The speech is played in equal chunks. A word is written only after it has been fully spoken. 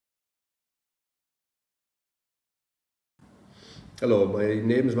Hello, my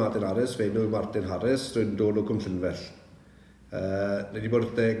name is Martin Harris, fe nhw Martin Harris, rwy'n dod o Cwmllynfell. Ni wedi bod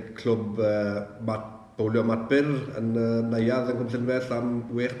at clwb bowlio matbyr yn Naiad yn Cwmllynfell am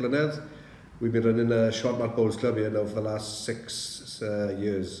 6 blynedd. We've been running a short mat bowls club here now for the last 6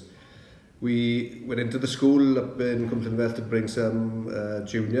 years. We went into the school up in Cwmllynfell to bring some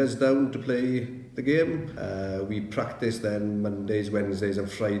juniors down to play the game. We practice then Mondays, Wednesdays and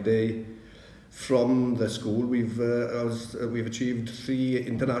Friday. From the school, we've achieved 3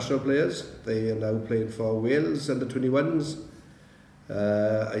 international players. They are now playing for Wales under 21s.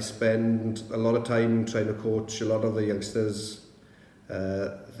 I spend a lot of time trying to coach a lot of the youngsters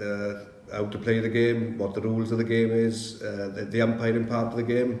how to play the game, what the rules of the game is, the umpiring part of the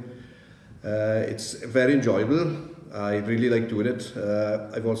game. It's very enjoyable. I really like doing it.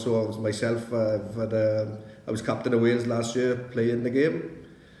 I've also myself, I was captain of Wales last year playing the game.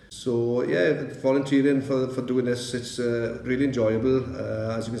 So yeah, volunteering for doing this, it's really enjoyable.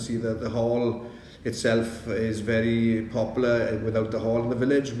 As you can see, the hall itself is very popular. Without the hall in the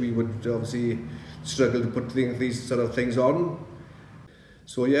village, we would obviously struggle to put these sort of things on.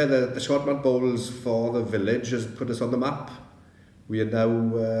 So yeah, the short mat bowls for the village has put us on the map. We are now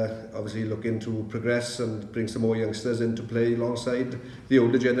obviously looking to progress and bring some more youngsters in to play alongside the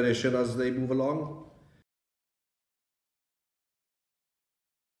older generation as they move along.